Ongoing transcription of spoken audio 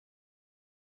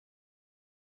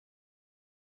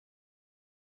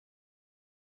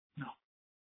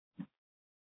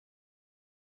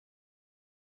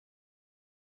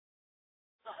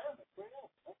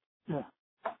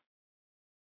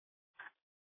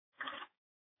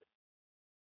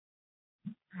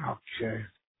Okay.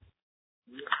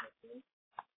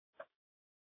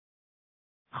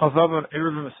 Chavav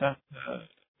Eruvin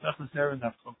Mesechus Eruvin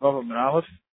Chavav Ben Aleph.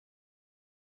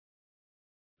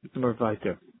 It's more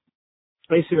weiter.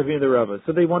 Basically, Ravina the Rava.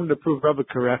 So they wanted to prove Rava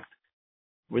correct.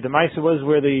 Where the Maisa was,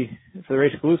 where for the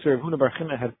Reish Galusa, Rav Huna Bar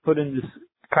China had put in this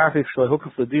karfif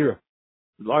shlehukah fladira,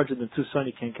 larger than 2 son.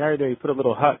 You can't carry there. He put a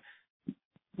little hut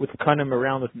with kanim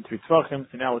around it and 3 tvachim.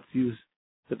 So now it's used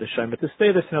for the shem. But to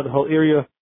stay there, so now the whole area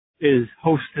is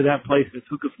host to that place. It's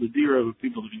hukah fladira with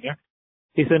people living there.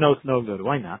 He said, no, it's no good.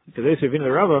 Why not? Because they say Ravina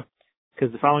the Rava,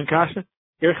 because the following kasha,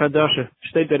 Ir Chadasha,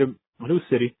 state that in a new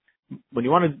city, when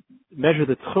you want to measure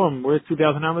the tchum, where's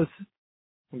 2,000 amas?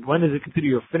 When is it considered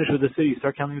you're finished with the city? You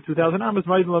start counting the 2,000 amas.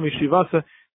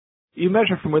 You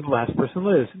measure from where the last person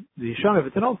lives. The Yisham, if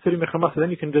it's an old city, mechamasa, then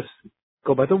you can just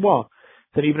go by the wall.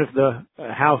 Then even if the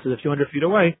house is a few hundred feet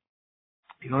away,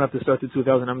 you don't have to start the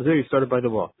 2,000 amas there. You started by the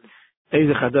wall.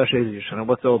 Eze chadash, eze yishana.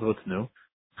 What's old? What's new?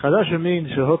 Chadash means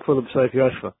shehuk for the b'sayif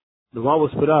yashva. The wall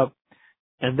was put up,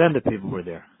 and then the people were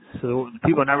there. So the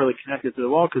people are not really connected to the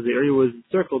wall because the area was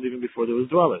encircled even before there was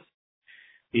dwellers.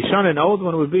 Yishan, an old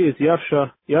one would be is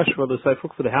Yashva, the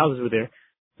Saifuk for the houses were there.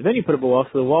 And then you put up a wall,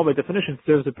 so the wall by definition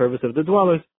serves the purpose of the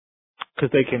dwellers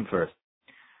because they came first.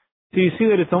 So you see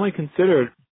that it's only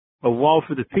considered a wall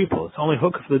for the people. It's only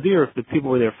hook for the deer if the people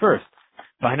were there first.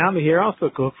 By now here also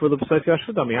hook for the B'Sayf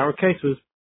Yashvadami. Our case was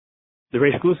the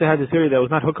Reish Galusa had this area that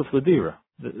was not hook for the deer.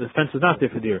 The fence was not there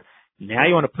for deer. Now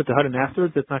you want to put the hut in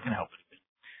afterwards, that's not going to help anything.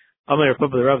 Amar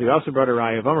Rav the Rav, you also brought a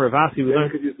raya of Amar Ravasi. We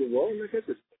learned.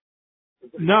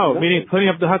 No, meaning putting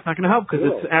up the hut's not going to help because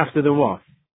it's after the wall.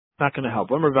 It's not going to help.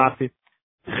 Amar Ravasi.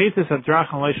 Chitzas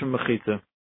hadrachan leishim mechitza.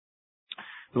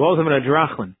 The walls of an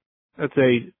adrachan. That's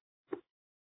a.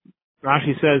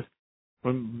 Rashi says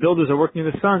when builders are working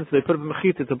in the sun, so they put up a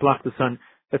mechitza to block the sun.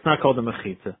 That's not called a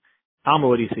mechitza. Alma,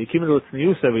 what do you say? Even though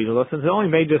it's only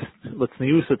made just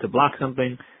l'tzniusa to block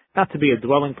something, not to be a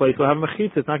dwelling place. We'll have a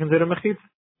mechitza. It's not considered a mechitza.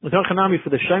 With Hanami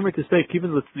for the Shimer to stay, keeping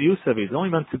the Tzniusavi, it's only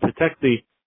meant to protect the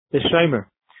Shimer.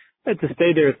 And to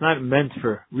stay there, it's not meant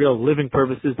for real living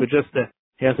purposes, but just that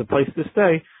he has a place to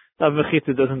stay. That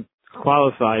Mechitza doesn't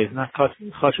qualify, it's not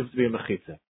chashuv to be a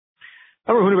Mechitza.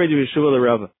 Amar Huna Redu Yeshua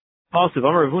L'Rava. Also,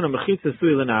 Amar Huna Mechitza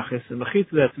Sui L'Nachis, and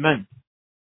Mechitza that's meant,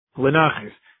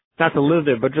 L'Nachis, not to live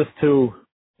there, but just to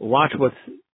watch what's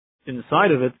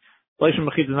inside of it. Leishim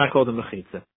Mechitza is not called a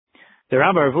Mechitza. The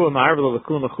Rabbi Arvua Ma'arvela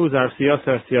L'Kul Mechuzar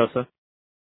Siyasa.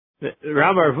 The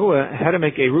Rabbi Arvua had to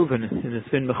make Eruvin in the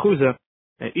sin Mechuzah,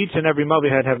 and each and every Mavi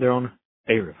had to have their own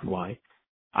Eruv. Why?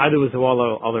 Either was the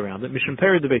wall all around it. Mishum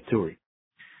Peri the Beituri.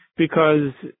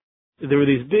 Because there were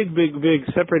these big,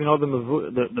 separating all the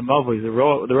Mavlis, the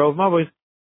row of Mavlis,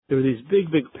 there were these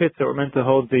big pits that were meant to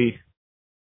hold the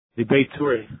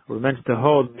Beituri, were meant to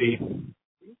hold the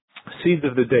seeds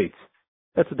of the dates.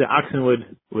 That's what the oxen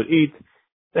would eat.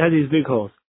 They had these big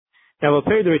holes. Now,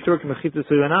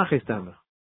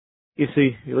 you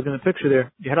see, you look in the picture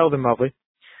there, you had all the Mavli,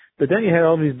 but then you had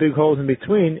all these big holes in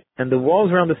between, and the walls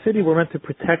around the city were meant to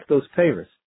protect those favors,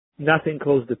 not to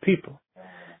enclose the people.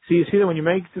 So you see that when you're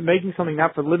making something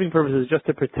not for living purposes, just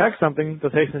to protect something,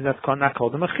 that's not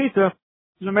called a mechita.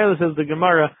 Mela says the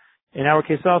Gemara, in our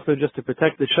case also, just to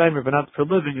protect the Shimer, but not for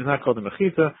living, is not called a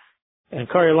mechita. And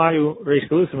Karilayu, Reish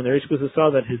Galusa, when the Reish Galusa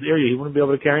saw that his area, he wouldn't be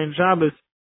able to carry in Shabbos,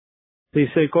 so he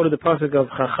said, quoted the pasuk of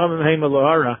Chachamim Heima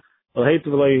Lohara,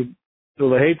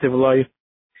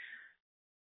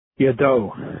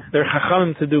 Yado. They're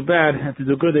Chachamim to do bad and to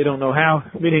do good, they don't know how.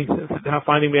 Meaning, they're not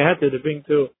finding Meheter, they're being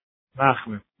too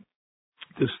machmir,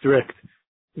 too strict.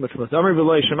 Much more. So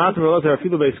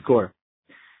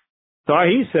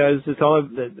he says, it's all,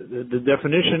 the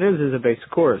definition is a base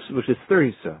course, which is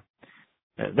 30 so.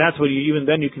 That's what even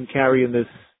then you can carry in this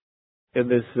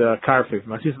karfif.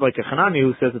 Masis like a Hanani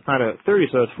who says it's not a 30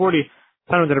 so, it's 40.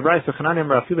 Even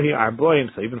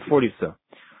 40 so.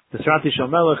 The Srati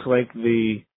Shalmelech, like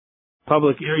the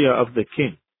public area of the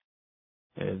king.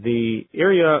 The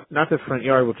area, not the front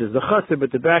yard, which is the chutzah,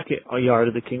 but the back yard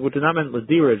of the king, which is not meant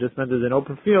ladira, just meant as an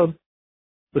open field,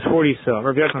 was 40 so.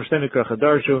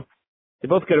 They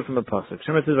both get it from the pasuk.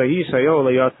 Shemet says, Yishayo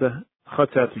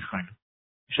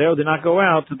did not go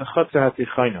out to the chutzah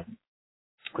hatzichayim.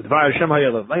 With Vayar Shem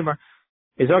Hayelav Leimar,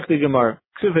 Izakti Gemar,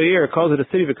 Ksuvayir calls it a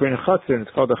city of a Korean chutzah, and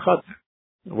it's called a chutzah.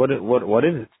 What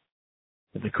is it?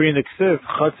 The Korean Ksiv,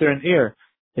 chutzah and ear.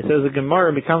 It says the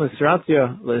Gemara becomes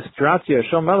Stratia,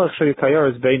 Shom Melech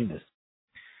Shayikayar is Bainis.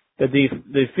 That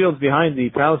the fields behind the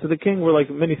palace of the king were like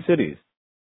many cities.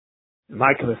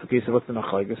 My committee, so what's the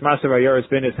machlekes? Master Vayaris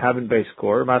bin is having base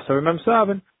core. Master Mem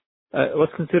Seven,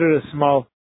 what's considered a small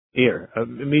ear, a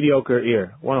mediocre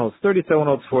ear. One holds 30 so, one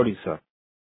holds 40 so.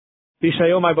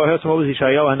 Bishayo, my boy, what was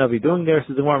Bishayo Hanavi doing there?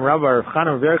 Says the one Rabbi Rav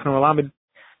Chanan Verich and Malamed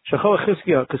Shachol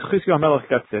Chizkiah, because Chizkiah Melech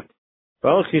got sick.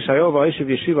 Well, Yishayo Va'ishiv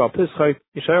Yeshiva Al Pischai.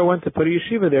 Yishayo went to put a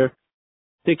yeshiva there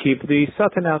to keep the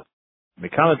Satan out.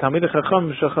 Mikala Talmid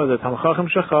Chacham Shachal, the Talmid Chacham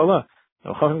Shachala.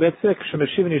 No Chacham gets sick.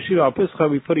 Shemeshiv and Yeshiva Al Pischai.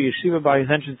 We put a yeshiva by his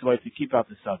entrance way to keep out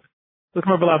the Satan. Look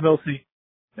more Balav Milsi.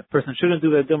 The person shouldn't do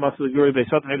that. Dilma to the Guri Bei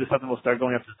Satan. Maybe the Satan will start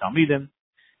going after the Talmidim.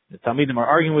 The Talmidim are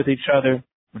arguing with each other.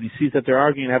 When he sees that they're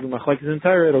arguing and having machlekes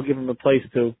entire, it'll give him a place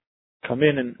to come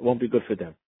in and it won't be good for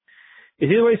them.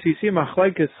 Either way, so you see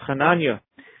machlekes Chananya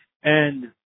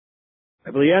and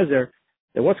Eliezer,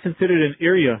 that what's considered an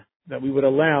area that we would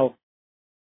allow,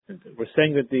 we're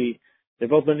saying that they're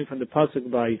both learning from the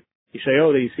pasuk by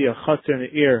Yishayo, that you see a chutzner and an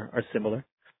ear are similar.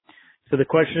 So the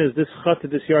question is, this chutz,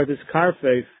 this yard, this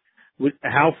karfeif,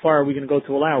 how far are we going to go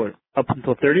to allow it? Up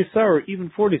until 30 sa or even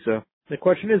 40 sa? The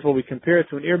question is, will we compare it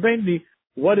to an ear beinani?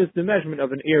 What is the measurement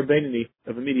of an ear beinani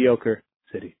of a mediocre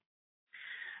city?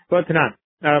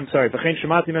 I'm sorry. Let's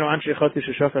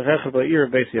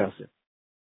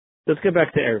get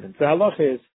back to Eruvin. The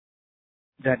halacha is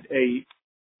that a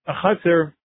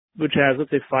chutzner which has,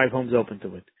 let's say, 5 homes open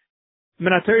to it.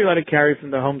 Menater, you let it carry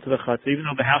from the home to the chutzner, even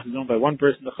though the house is owned by one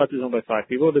person, the chutzner is owned by 5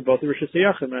 people. They're both the rishus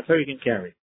hayachid. Menater, you can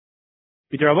carry.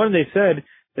 B'Darabbanan, they said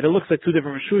that it looks like 2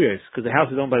 different rishuyos because the house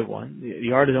is owned by 1, the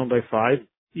yard is owned by 5.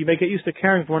 You may get used to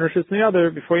carrying from one rishus to the other.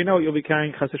 Before you know it, you'll be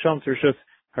carrying chas v'shalom to rishus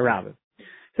harabim.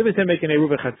 So they say making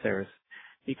Eruvin chatzeres.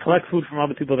 You collect food from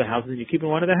other people in the houses and you keep in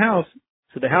one of the house.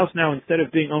 So the house now, instead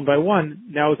of being owned by 1,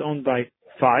 now it's owned by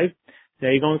 5. Now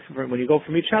you're going from, when you go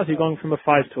from each house, you're going from a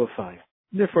 5 to a 5.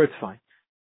 Therefore, it's fine.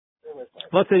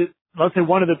 Let's say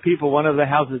one of the people, one of the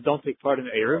houses don't take part in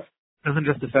the Eruv. It doesn't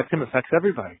just affect him, it affects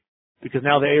everybody. Because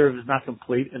now the Eruv is not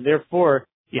complete, and therefore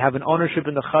you have an ownership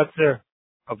in the chutzner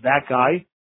of that guy,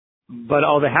 but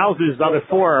all the houses, the other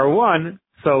 4 are 1,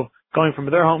 so going from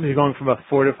their home, you're going from a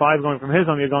 4 to 5, going from his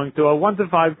home, you're going to a 1 to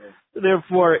 5.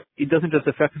 Therefore, it doesn't just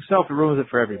affect himself, it ruins it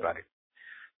for everybody.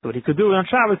 So what he could do on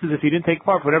Shabbos is if he didn't take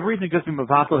part for whatever reason, just be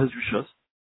mavatal his rishus.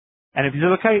 And if he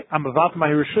says, okay, I'm mavatal my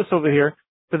rishus over here,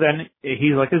 so then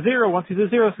he's like a 0. Once he's a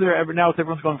 0, so now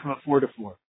everyone's going from a 4 to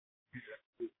 4.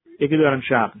 You can do that on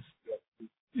Shabbos.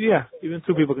 Yeah, even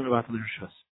 2 people can mavatal the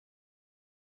rishus.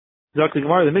 Dr.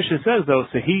 Gemara, the Mishnah says though,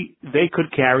 so they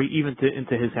could carry even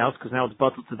into his house because now it's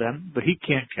bottled to them, but he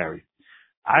can't carry.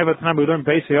 We learn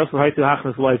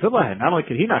not only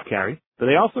can he not carry, but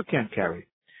they also can't carry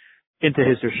into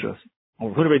his rishus.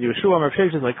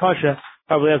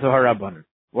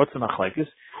 What's the machlekes?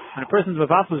 When a person's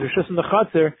mevatel his rishus in the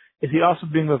chatzir, is he also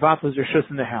being mevatel his rishus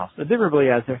in the house? A different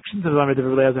Eliezer,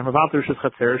 mevatel rishus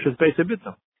chatzir, rishus beis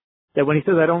habitum. That when he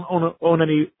says I don't own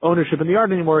any ownership in the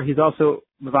yard anymore, he's also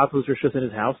mevatel his rishus in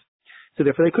his house. So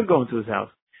therefore they could go into his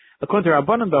house. According to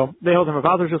Rabbanan though, they hold him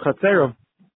mevatel rishus chatzir.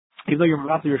 Even though you're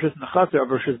mevatel your rishus in the chatzir of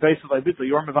rishus beis habitum,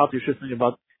 you're mevatel your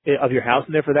rishus of your house,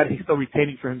 and therefore that he's still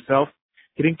retaining for himself.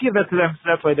 He didn't give that to them, so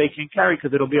that's why they can't carry,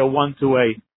 because it'll be a 1 to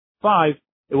a 5.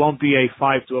 It won't be a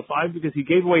 5 to a 5, because he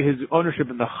gave away his ownership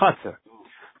in the chatzir,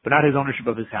 but not his ownership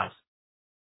of his house.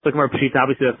 Look more pshita,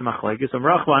 obviously that's the machlekes. So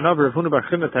Merachla Anav Rav Huna Bar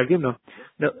Chimna Tagimno.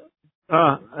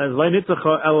 As Lay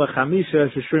Nitzacha El Chamisha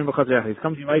Sheshrim B'Chatzir. He's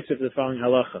come to Yitzchak the following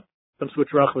halacha. Some switch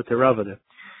Rachla to Rava there.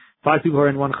 5 people are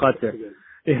in one chatzir.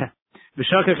 Yeah.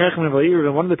 V'shakach Echem and V'Eruv,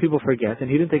 and one of the people forgets, and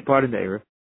he didn't take part in the Eruv.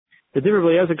 The different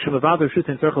Eliezer Kshemavato Shus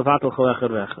and Tzarech Levato Cholechad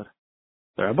V'Echad.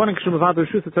 The Rabbanan Kshemavato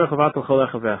Shus and Tzarech Levato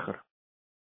Cholechad V'Echad.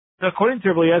 So according to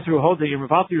Eliezer, who holds that you're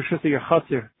mevatel your shus your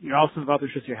chatzir, you're also mevatel your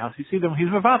shus your house. You see them, he's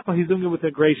mevatel, he's doing it with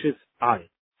a gracious eye.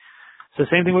 So the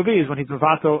same thing would be is when he's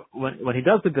mevatel, when he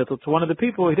does the bittul to one of the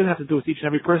people, he doesn't have to do it with each and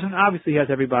every person. Obviously, he has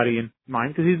everybody in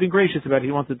mind because he's been gracious about it.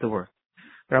 He wants it to work.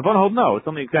 The Rabbanan hold no, it's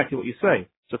only exactly what you say.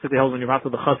 So if they hold when you're mevatel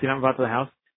the chatzir, not mevatel the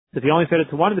house. So if he only said it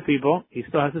to one of the people, he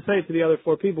still has to say it to the other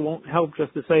 4 people. Won't help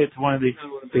just to say it to one of the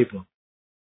people.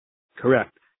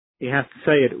 Correct. He has to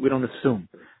say it. We don't assume.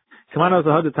 Who holds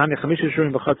that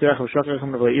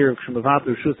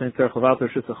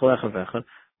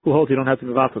you don't have to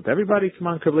be mevatel to everybody? Come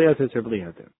on, Kabli it's Rabbi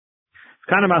Eliezer. It's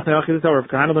kind of masnei this is how Rav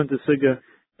Kahana learned the sugya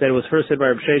that it was first said by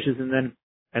Rav Sheshes and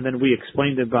then we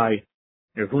explained it by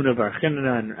Rav Huna Bar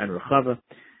Chimna and Rav Chava.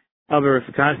 However,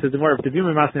 Rav Kahana says the more of the view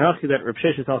of masnei that Rav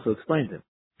Sheshes also explained it.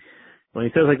 When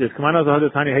he says like this,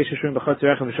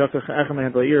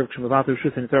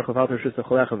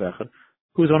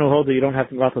 who's the one who holds that you don't have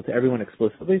to mevatel to everyone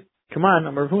explicitly? Come on,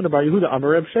 I'm Rav Huna Bar Yehuda, I'm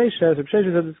Rav Sheshes. Rav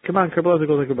Sheshes says, come on, Kabbalah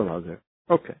goes like Kabbalah.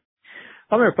 Okay.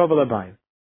 Amar Pavel Abayim.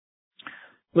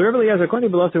 Literally, as according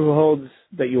to Beloser who holds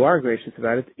that you are gracious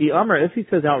about it, if he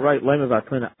says outright,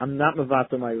 I'm not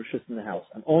mevatel my rishus in the house.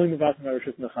 I'm only mevatel my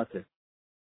rishus in the chatzir.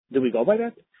 Do we go by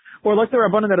that? Or like the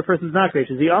Rabbanan that a person's not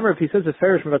gracious. If he says a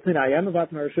ferish mevatel, I am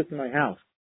mevatel my rishus in my house.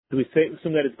 Do we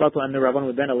assume that it's batel and the Rabbanan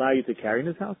would then allow you to carry in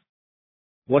his house?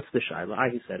 What's the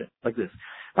shaila? He said it like this.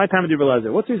 My time to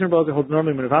Beloser. What's the reason Beloser holds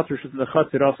normally when mevatel rishus in the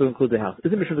chatzir it also includes the house?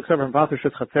 Isn't Mishum the from mevatel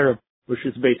rishus chatzir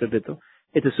rishus beit abittel?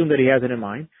 It's assumed that he has it in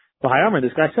mind. But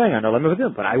this guy's saying, I know I'm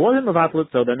mevatel, but I wasn't mevatel,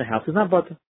 so then the house is not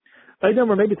batel.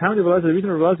 Or maybe time to realize the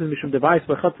reason realize is mishum device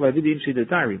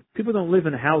people don't live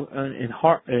in house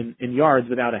in yards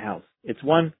without a house. It's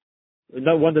one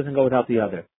doesn't go without the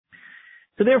other.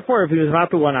 So therefore, if he was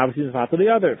mevatel one, obviously he's mevatel the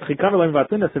other. If he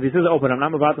says open, I'm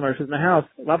not mevatel my rishus in the house,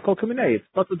 lav kol kaminei. It's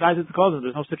batel dies at the cause.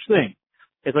 There's no such thing.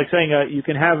 It's like saying you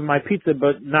can have my pizza,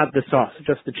 but not the sauce,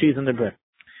 just the cheese and the bread.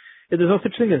 There's no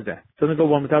such thing as that. It doesn't go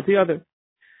one without the other.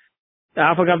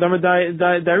 Even though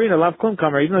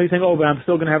he's saying, but I'm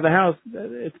still going to have the house,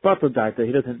 it's batel daita.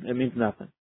 It means nothing.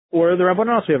 Or the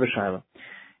Rabbanan also have a shaila.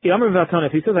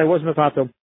 If he says, I was mevatel,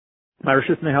 my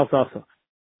rishus in the house also.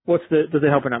 Does it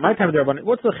help or not? My time of the Rabbanan,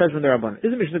 what's the cheshbon of the Rabbanan?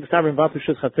 Isn't Mishnah Ksavrim mevatel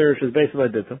rishus chatzir rishus beis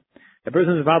v'aditim? A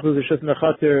person who's mevatel rishus in the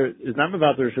chatzir is not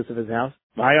mevatel rishus of his house.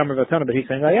 But he's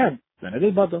saying, I am. Then it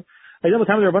is batel. I know what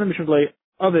time of the Rabbanan Mishnah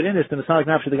of it in this, then it's not like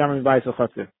nafshi the gamer b'bayis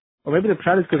chatzir. Or maybe the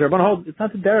pshat is because Rabban holds it's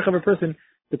not the derech of a person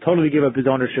to totally give up his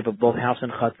ownership of both house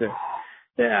and chatzir.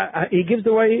 Yeah, he gives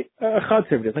away a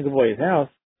chatzir. He doesn't give away his house.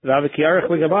 They need a chatzir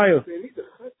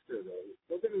though.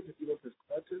 Don't they need to give up his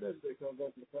chatzir then? They can't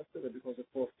go to the chatzir because of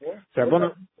 4-4? So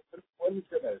Rabban,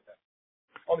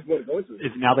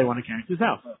 if now they want to carry it to his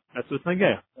house. That's what's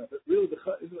negeh. Really,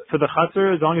 for the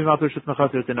chatzir, as long as not the rishus in the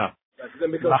chatzir, it's enough.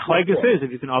 Machlekes is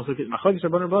if you can also machlekes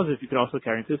Rabban Rabban if you can also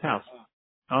carry it to his house.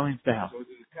 Only into the house.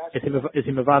 Is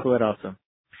he mevatel it also?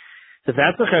 So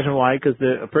that's the cheshbon why, because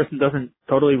a person doesn't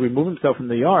totally remove himself from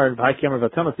the yard. So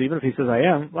even if he says I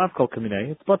am, lav kol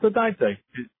kaminei, it's batel daita.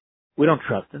 We don't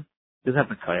trust him. He doesn't have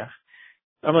the koyach.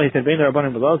 He said, "Bein the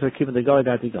Rabbanim Beloser keeping the gali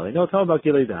dati gali." No, tell about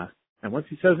gilei das. And once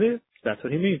he says it, that's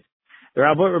what he means. The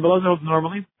Rabbanim Beloser holds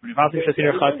normally when you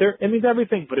your chatzir, it means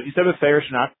everything. But if you said a fair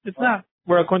not, it's not.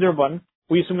 Where according to Rabbanim,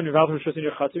 we assume when you're in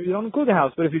your chatzir, you don't include the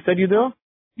house. But if you said you do,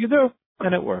 you do.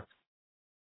 And it works.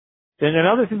 Then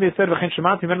another thing they said,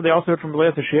 they also heard from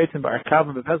Leah to Sheyetim by our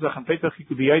Kavlan, but Pesach and Pesach, he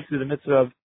could be yaitz to the mitzvah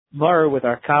of Mar with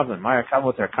our Kavlan. My Kavlan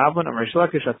with our Kavlan, and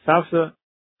Rishlakish at Savsa,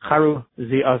 Charu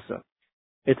Ziasa.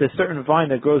 It's a certain vine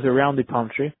that grows around the palm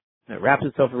tree. And it wraps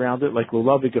itself around it like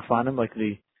Lulavi Gafanim, like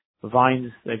the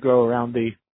vines that grow around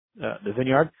the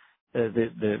vineyard,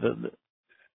 the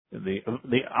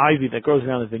ivy that grows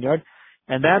around the vineyard.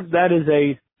 And that is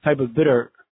a type of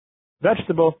bitter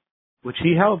vegetable, which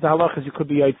he held, the halach is you could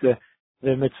be yaitz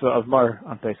the mitzvah of Mar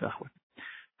on Pesach.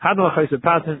 Had the halach is a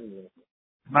pattern.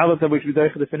 Malot that we should be there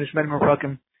to finish many more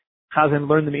prakim. Chazan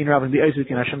learned the Me'in Rav and the Eizuk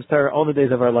in Hashem's Torah all the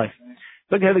days of our life.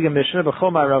 Look ahead again, Mishnah,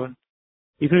 B'chol Ma'aravan.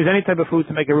 You can use any type of food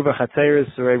to make a ruva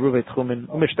chatzeris or a ruva tchumen.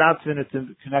 Umishtatzvin, it's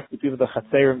to connect the people of the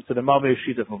chatzerim to the malvei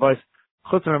sheet of Mavais.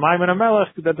 Chutz and Ramayim and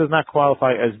Melech, that does not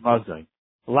qualify as mazon.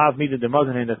 Lav needed the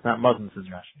mazon, that's not mazon, says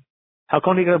Rashi. How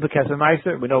come you get up a kesef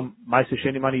meiser? We know meiser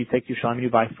sheni money you take you shalom, you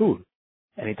buy food.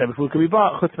 Any type of food could be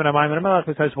bought. Chutz Ramayim and Melech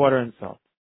besides water and salt.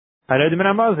 A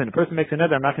person makes a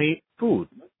neder, I'm not going to eat food.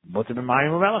 But to be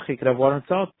Mayim Melech, he could have water and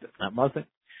salt. That's not mazon.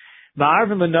 When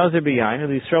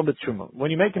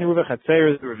you make an Eruv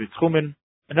Chatzeres or Tchumen,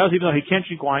 and knows even though he can't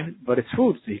drink wine, but it's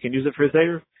food, so he can use it for his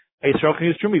Eruv. A Yisrael can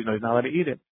use Truma even though he's not allowed to eat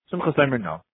it. Some Chasaimer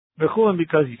no. Bechulim,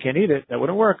 because you can't eat it, that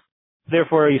wouldn't work.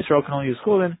 Therefore, a Yisrael can only use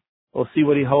Chulin. We'll see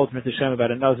what he holds Mr. Shem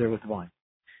about a Nazir with wine.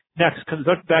 Next,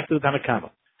 back to the Tanakama.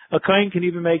 A Kohen can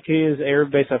even make his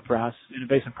Eruv based on pras, in a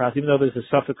base of pras, even though there's a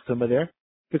suffix Tumah there.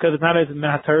 Because it's not as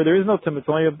Mahatar, there is no Tumah, it's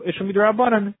only a Isham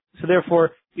Midrabanan. So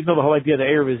therefore, even though the whole idea of the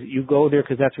Eruv is you go there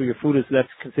because that's where your food is, so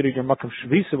that's considered your Makam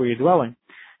Shavisa, where you're dwelling.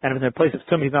 And if in a place of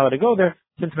Tumah he's not allowed to go there,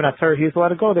 since Mahatar he's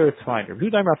allowed to go there, it's fine.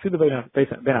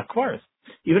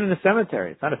 Even in a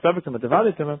cemetery, it's not a suffix Tumah,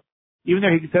 Devadet Tumah. Even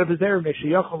there he can set up his Eruv,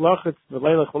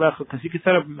 because he can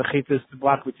set up Mechitas to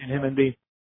block between him and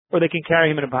or they can carry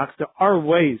him in a box. There are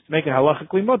ways to make it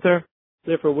halachically mutter,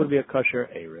 therefore it would be a kosher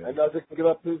Eruv. And now they can give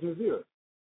up his Nazir.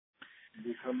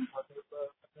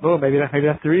 Oh, maybe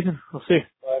that's the reason. We'll see.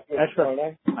 We'll have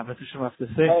to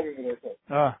see.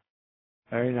 Oh,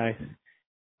 very nice.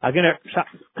 I'm gonna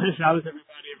Shabbos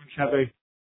everybody from Shabbos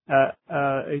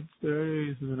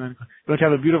 8:30. We're going to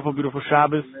have a beautiful, beautiful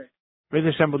Shabbos. Rez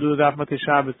Hashem will do the Daf Matei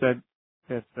Shabbos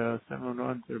at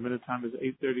 7:01. The minute time is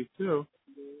 8:32.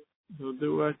 We'll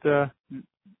do it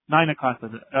 9 o'clock.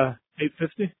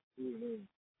 8:50.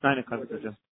 9 o'clock with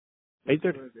Hashem.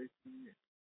 8:30.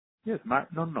 Yes,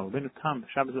 no. Then it's time.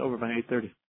 Shabbos is over by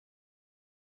 8:30.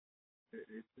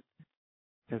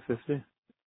 8:50.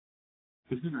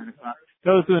 Let's do 9 o'clock. So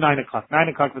let's do 9 o'clock. 9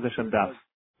 o'clock with the Hashem daf.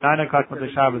 9 o'clock with the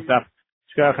Shabbos daf.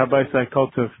 Shkach habayis like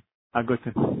Koltov. A good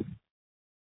thing.